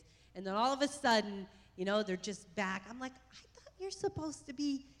kids, and then all of a sudden, they're just back. I'm like, I thought you're supposed to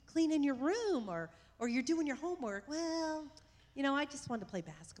be cleaning your room or you're doing your homework. Well, I just wanted to play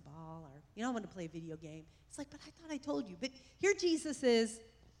basketball or, I wanted to play a video game. It's like, but I thought I told you. But here Jesus is.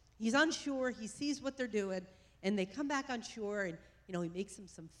 He's on shore. He sees what they're doing. And they come back on shore, and, he makes them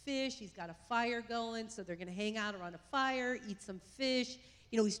some fish. He's got a fire going, so they're going to hang out around a fire, eat some fish.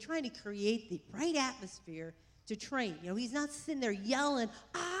 He's trying to create the right atmosphere to train. He's not sitting there yelling,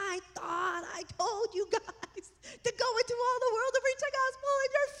 I thought I told you guys to go into all the world to preach the gospel, and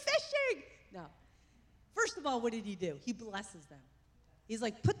you're fishing. No. First of all, what did he do? He blesses them. He's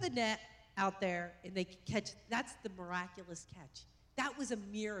like, put the net out there, and they catch. That's the miraculous catch. That was a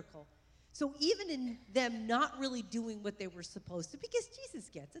miracle. So even in them not really doing what they were supposed to, because Jesus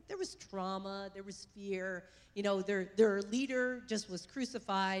gets it, there was trauma, there was fear. Their leader just was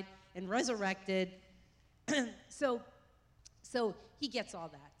crucified and resurrected. So he gets all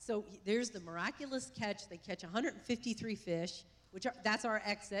that. So there's the miraculous catch. They catch 153 fish, that's our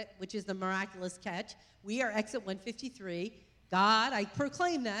exit, which is the miraculous catch. We are exit 153. God, I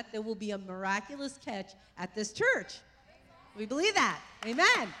proclaim that there will be a miraculous catch at this church. We believe that.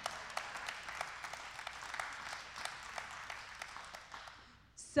 Amen.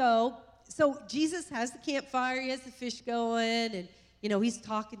 So Jesus has the campfire. He has the fish going, and, he's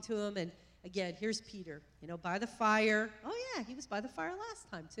talking to him. And, again, here's Peter, by the fire. Oh, yeah, he was by the fire last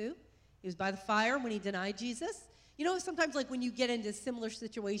time, too. He was by the fire when he denied Jesus. Sometimes, like, when you get into similar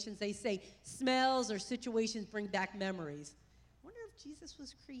situations, they say smells or situations bring back memories. I wonder if Jesus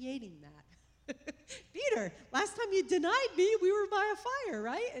was creating that. Peter, last time you denied me, we were by a fire,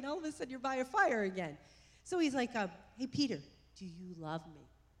 right? And all of a sudden, you're by a fire again. So he's like, hey, Peter, do you love me?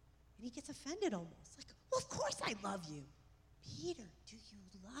 And he gets offended almost. Like, well, of course I love you. Peter, do you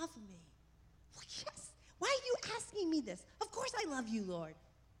love me? Well, yes. Why are you asking me this? Of course I love you, Lord.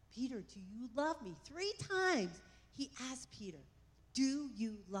 Peter, do you love me? 3 times he asked Peter, do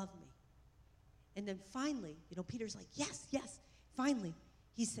you love me? And then finally, Peter's like, yes, yes. Finally,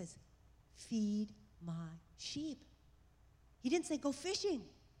 he says, feed my sheep. He didn't say go fishing.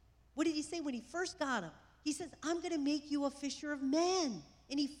 What did he say when he first got him? He says, I'm going to make you a fisher of men.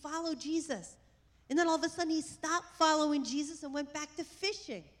 And he followed Jesus. And then all of a sudden he stopped following Jesus and went back to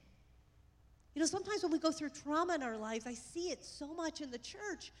fishing. Sometimes when we go through trauma in our lives, I see it so much in the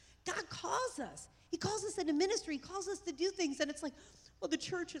church. God calls us. He calls us into ministry. He calls us to do things. And it's like, well, the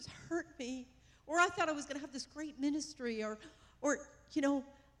church has hurt me. Or I thought I was going to have this great ministry. Or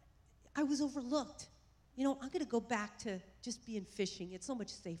I was overlooked. I'm going to go back to just being fishing. It's so much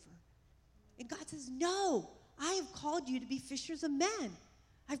safer. And God says, no, I have called you to be fishers of men.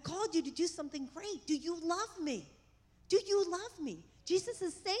 I've called you to do something great. Do you love me? Do you love me? Jesus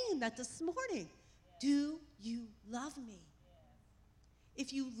is saying that this morning. Do you love me?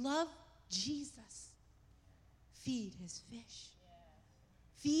 If you love Jesus, feed his fish.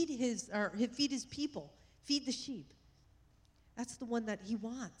 Feed his people. Feed the sheep. That's the one that he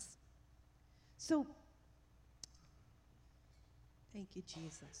wants. So, thank you,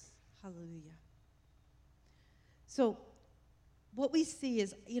 Jesus. Hallelujah. So what we see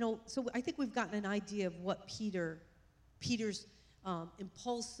is, so I think we've gotten an idea of what Peter's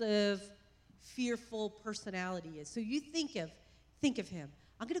impulsive, fearful personality is. So you think of him.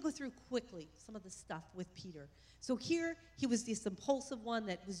 I'm going to go through quickly some of the stuff with Peter. So here, he was this impulsive one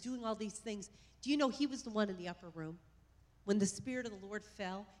that was doing all these things. Do you know he was the one in the upper room? When the Spirit of the Lord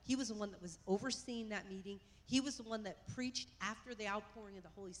fell, he was the one that was overseeing that meeting. He was the one that preached after the outpouring of the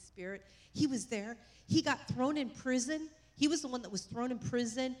Holy Spirit. He was there. He got thrown in prison. He was the one that was thrown in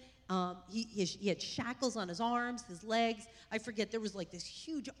prison. He had shackles on his arms, his legs. I forget, there was like this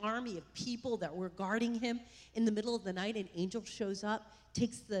huge army of people that were guarding him. In the middle of the night, an angel shows up,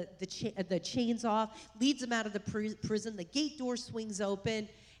 takes the chains off, leads him out of the prison. The gate door swings open.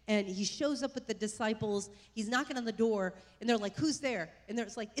 And he shows up with the disciples. He's knocking on the door, and they're like, who's there? And they're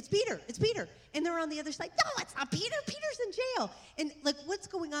like, it's Peter, it's Peter. And they're on the other side. No, it's not Peter. Peter's in jail. And like, what's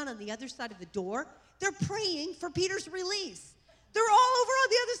going on the other side of the door? They're praying for Peter's release. They're all over on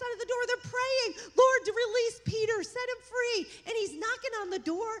the other side of the door. They're praying, Lord, to release Peter, set him free. And he's knocking on the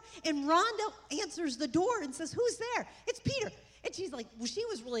door, and Rhonda answers the door and says, who's there? It's Peter. And she's like, well, she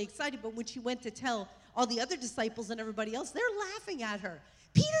was really excited, but when she went to tell all the other disciples and everybody else, they're laughing at her.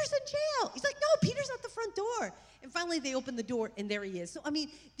 Peter's in jail. He's like, no, Peter's at the front door. And finally they open the door, and there he is. So,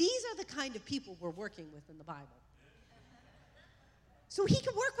 these are the kind of people we're working with in the Bible. So he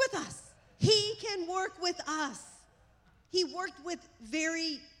can work with us. He can work with us. He worked with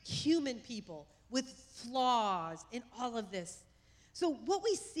very human people, with flaws and all of this. So what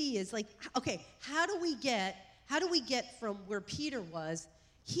we see is like, okay, how do we get from where Peter was?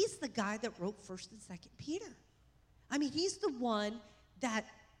 He's the guy that wrote 1st and 2nd Peter. He's the one that,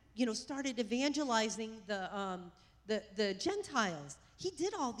 started evangelizing the Gentiles. He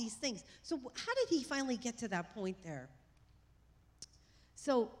did all these things. So how did he finally get to that point there?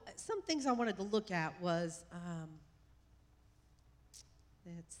 So some things I wanted to look at was,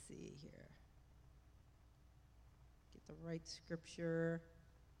 let's see here. Get the right scripture.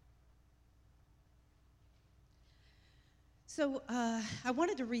 So I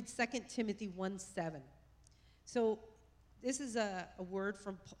wanted to read 2 Timothy 1:7. So this is a word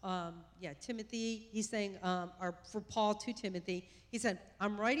from Timothy. He's saying, or for Paul to Timothy, he said,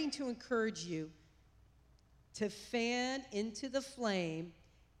 I'm writing to encourage you to fan into the flame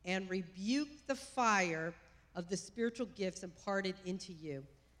and rebuke the fire of the spiritual gifts imparted into you.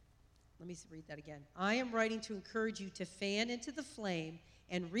 Let me read that again. I am writing to encourage you to fan into the flame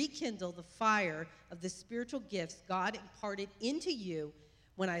and rekindle the fire of the spiritual gifts God imparted into you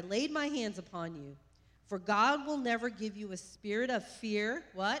when I laid my hands upon you. For God will never give you a spirit of fear.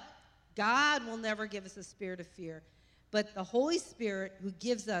 What? God will never give us a spirit of fear, but the Holy Spirit who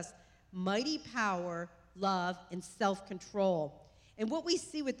gives us mighty power, love, and self-control. And what we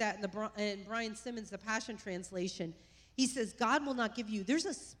see with that in Brian Simmons, the Passion Translation, he says, God will not give you. There's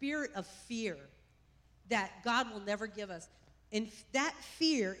a spirit of fear that God will never give us. And that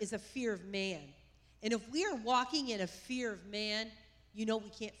fear is a fear of man. And if we are walking in a fear of man, we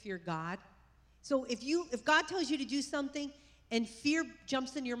can't fear God. So if God tells you to do something and fear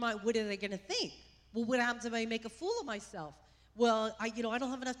jumps in your mind, what are they going to think? Well, what happens if I make a fool of myself? Well, I don't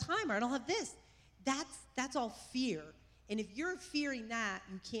have enough time, or I don't have this. That's all fear. And if you're fearing that,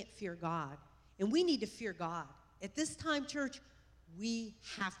 you can't fear God. And we need to fear God. At this time, church, we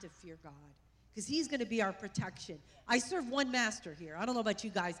have to fear God because he's going to be our protection. I serve one master here. I don't know about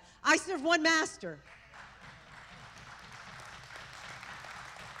you guys. I serve one master.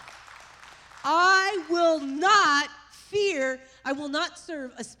 I will not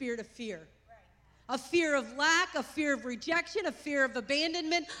serve a spirit of fear. A fear of lack, a fear of rejection, a fear of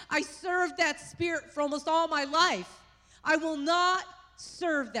abandonment. I served that spirit for almost all my life. I will not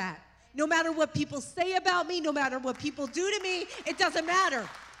serve that. No matter what people say about me, no matter what people do to me, it doesn't matter.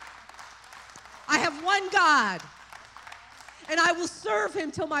 I have one God, and I will serve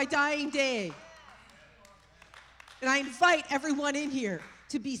him till my dying day. And I invite everyone in here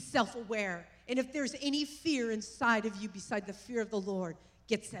to be self-aware. And if there's any fear inside of you beside the fear of the Lord,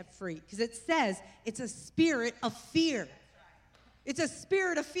 get set free. Because it says it's a spirit of fear. It's a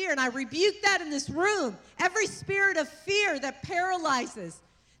spirit of fear, and I rebuke that in this room. Every spirit of fear that paralyzes,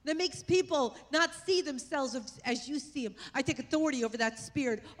 that makes people not see themselves as you see them. I take authority over that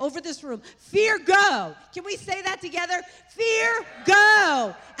spirit, over this room. Fear, go. Can we say that together? Fear,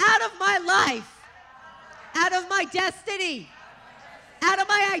 go. Out of my life. Out of my destiny. Out of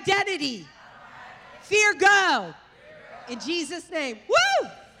my identity. Fear, go. In Jesus' name. Woo!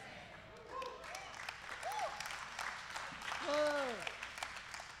 Whoa.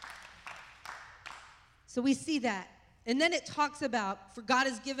 So we see that. And then it talks about, for God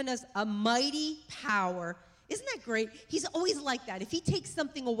has given us a mighty power. Isn't that great? He's always like that. If he takes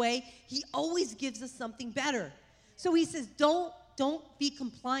something away, he always gives us something better. So he says, don't be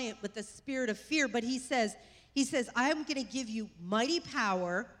compliant with the spirit of fear, but he says, I'm going to give you mighty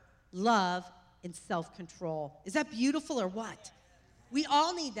power, love, and self-control. Is that beautiful or what? We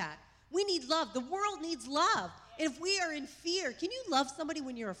all need that. We need love. The world needs love. And if we are in fear, can you love somebody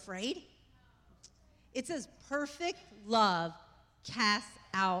when you're afraid? It says perfect love casts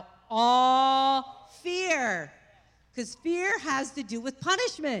out all fear. Because fear has to do with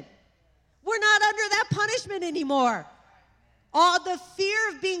punishment. We're not under that punishment anymore. All the fear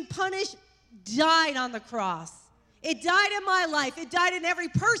of being punished died on the cross. It died in my life. It died in every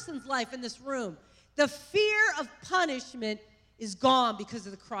person's life in this room. The fear of punishment is gone because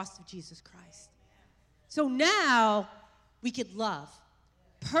of the cross of Jesus Christ. So now we could love.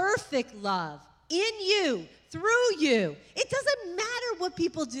 Perfect love in you, through you. It doesn't matter what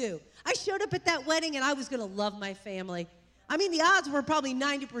people do. I showed up at that wedding and I was going to love my family. I mean, the odds were probably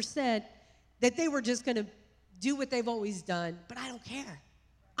 90% that they were just going to do what they've always done, but I don't care.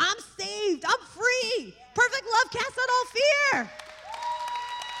 I'm saved. I'm free. Perfect love casts out all fear.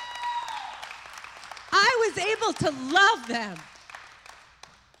 I was able to love them.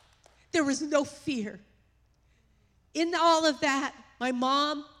 There was no fear. In all of that, my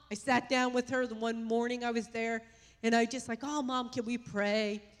mom, I sat down with her the one morning I was there, and I just like, oh, Mom, can we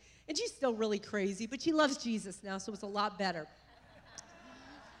pray? And she's still really crazy, but she loves Jesus now, so it's a lot better.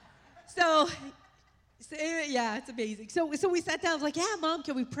 So yeah, it's amazing. So we sat down. I was like, yeah, Mom,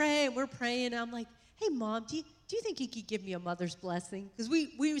 can we pray? And we're praying. And I'm like, hey, Mom, do you think you could give me a mother's blessing? Because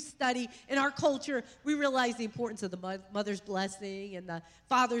we study, in our culture, we realize the importance of the mother's blessing and the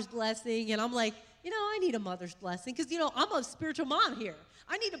father's blessing. And I'm like, I need a mother's blessing because, I'm a spiritual mom here.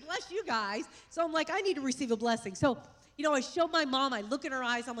 I need to bless you guys. So I'm like, I need to receive a blessing. So, I show my mom, I look in her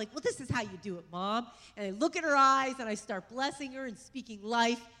eyes. I'm like, well, this is how you do it, Mom. And I look at her eyes, and I start blessing her and speaking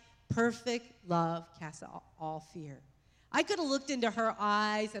life. Perfect love casts out all fear. I could have looked into her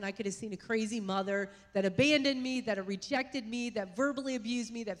eyes, and I could have seen a crazy mother that abandoned me, that rejected me, that verbally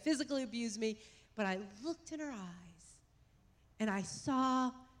abused me, that physically abused me. But I looked in her eyes, and I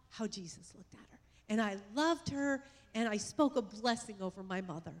saw how Jesus looked at her. And I loved her, and I spoke a blessing over my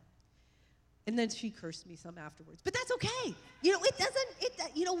mother. And then she cursed me some afterwards. But that's okay. You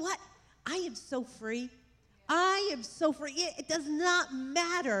know what? I am so free. I am so free. It does not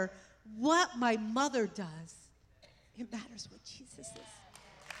matter what my mother does. It matters what Jesus is.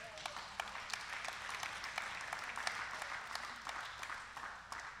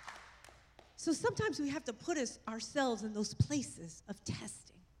 So sometimes we have to put ourselves in those places of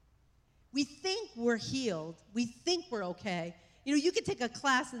testing. We think we're healed. We think we're okay. You could take a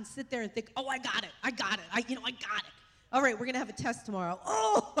class and sit there and think, oh, I got it. I got it. All right, we're going to have a test tomorrow.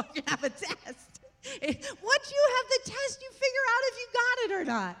 Oh, we're going to have a test. Once you have the test, you figure out if you got it or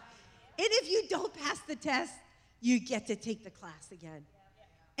not. And if you don't pass the test, you get to take the class again.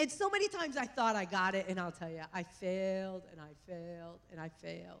 And so many times I thought I got it, and I'll tell you, I failed, and I failed, and I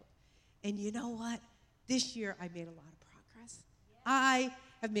failed. And you know what? This year I made a lot of progress. I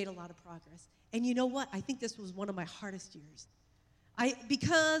have made a lot of progress. And you know what? I think this was one of my hardest years. I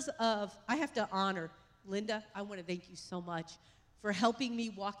have to honor Linda. I want to thank you so much for helping me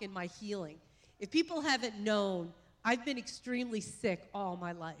walk in my healing. If people haven't known, I've been extremely sick all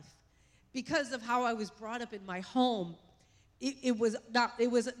my life. Because of how I was brought up in my home, it was not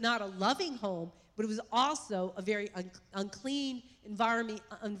a loving home, but it was also a very unclean environment,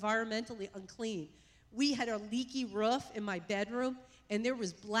 environmentally unclean. We had a leaky roof in my bedroom, and there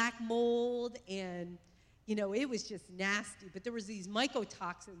was black mold, and it was just nasty. But there was these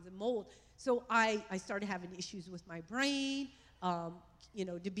mycotoxins and mold. So I started having issues with my brain,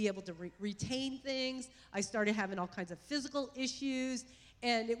 to be able to retain things. I started having all kinds of physical issues.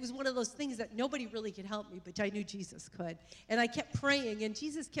 And it was one of those things that nobody really could help me, but I knew Jesus could. And I kept praying, and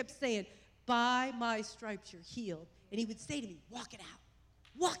Jesus kept saying, by my stripes you're healed. And he would say to me, walk it out.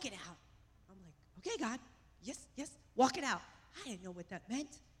 Walk it out. I'm like, okay, God. Yes, walk it out. I didn't know what that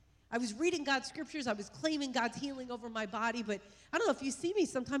meant. I was reading God's scriptures. I was claiming God's healing over my body, but I don't know if you see me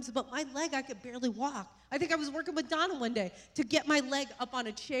sometimes, but my leg, I could barely walk. I think I was working with Donna one day to get my leg up on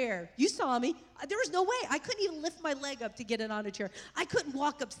a chair. You saw me. There was no way. I couldn't even lift my leg up to get it on a chair. I couldn't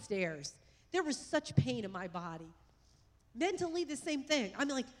walk upstairs. There was such pain in my body. Mentally, the same thing. I'm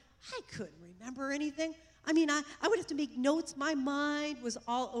like, I couldn't remember anything. I mean, I would have to make notes. My mind was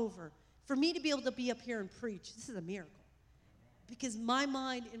all over. For me to be able to be up here and preach, this is a miracle. Because my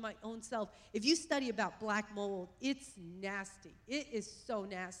mind in my own self, if you study about black mold, it's nasty. It is so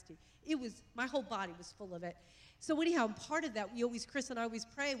nasty. My whole body was full of it. So anyhow, part of that, Chris and I always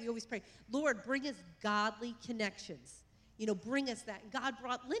pray, Lord, bring us godly connections. Bring us that. And God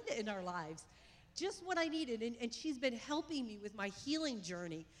brought Linda in our lives. Just what I needed. And she's been helping me with my healing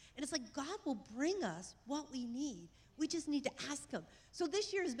journey. And it's like God will bring us what we need. We just need to ask him. So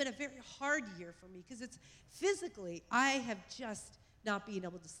this year has been a very hard year for me because it's physically, I have just not being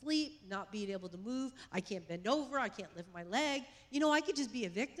able to sleep, not being able to move. I can't bend over. I can't lift my leg. I could just be a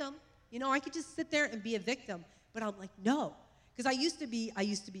victim. I could just sit there and be a victim. But I'm like, no. Because I used to be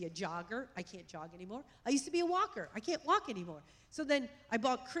a jogger. I can't jog anymore. I used to be a walker. I can't walk anymore. So then I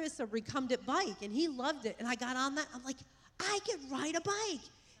bought Chris a recumbent bike, and he loved it. And I got on that. I'm like, I can ride a bike.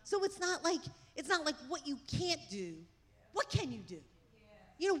 So it's not like what you can't do. What can you do?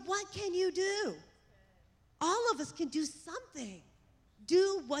 What can you do? All of us can do something.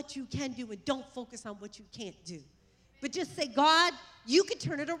 Do what you can do and don't focus on what you can't do. But just say, God, you can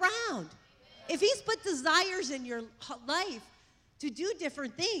turn it around. If he's put desires in your life to do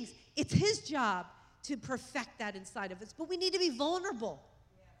different things, it's his job to perfect that inside of us. But we need to be vulnerable.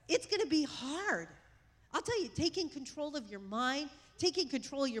 It's going to be hard. I'll tell you, taking control of your mind, taking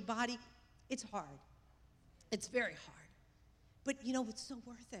control of your body, it's hard. It's very hard. But it's so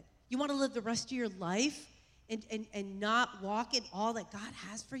worth it. You want to live the rest of your life and not walk in all that God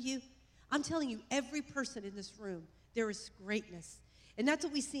has for you? I'm telling you, every person in this room, there is greatness. And that's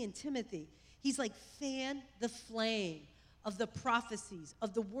what we see in Timothy. He's like, fan the flame of the prophecies,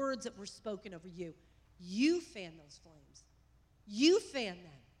 of the words that were spoken over you. You fan those flames. You fan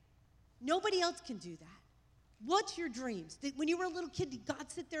them. Nobody else can do that. What's your dreams? When you were a little kid, did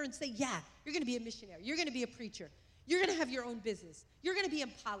God sit there and say, yeah, you're going to be a missionary. You're going to be a preacher. You're going to have your own business. You're going to be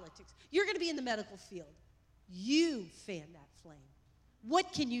in politics. You're going to be in the medical field. You fan that flame.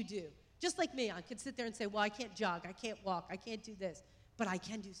 What can you do? Just like me, I could sit there and say, well, I can't jog. I can't walk. I can't do this. But I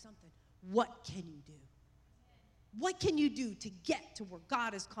can do something. What can you do? What can you do to get to where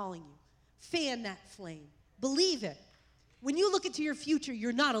God is calling you? Fan that flame. Believe it. When you look into your future,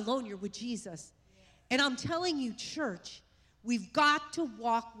 you're not alone. You're with Jesus. And I'm telling you, church, we've got to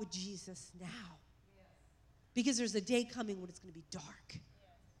walk with Jesus now. Because there's a day coming when it's going to be dark.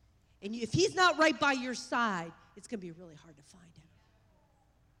 And if he's not right by your side, it's going to be really hard to find him.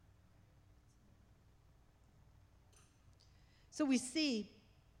 So we see,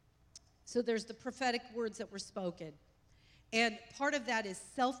 there's the prophetic words that were spoken. And part of that is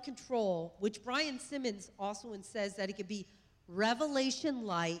self-control, which Brian Simmons also says that it could be revelation,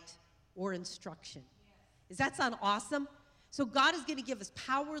 light, or instruction. Does that sound awesome? So God is going to give us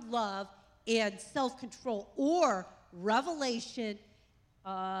power, love, and self-control, or revelation,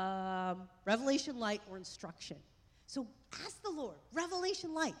 light, or instruction. So ask the Lord,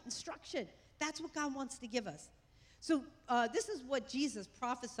 revelation, light, instruction. That's what God wants to give us. So this is what Jesus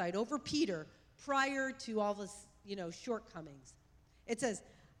prophesied over Peter prior to all his, shortcomings. It says,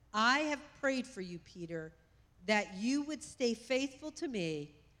 I have prayed for you, Peter, that you would stay faithful to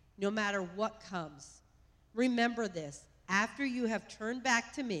me no matter what comes. Remember this, after you have turned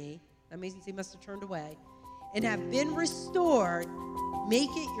back to me, that means he must have turned away, and have been restored,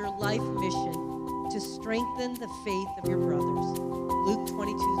 make it your life mission to strengthen the faith of your brothers. Luke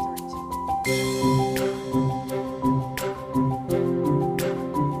 22:32.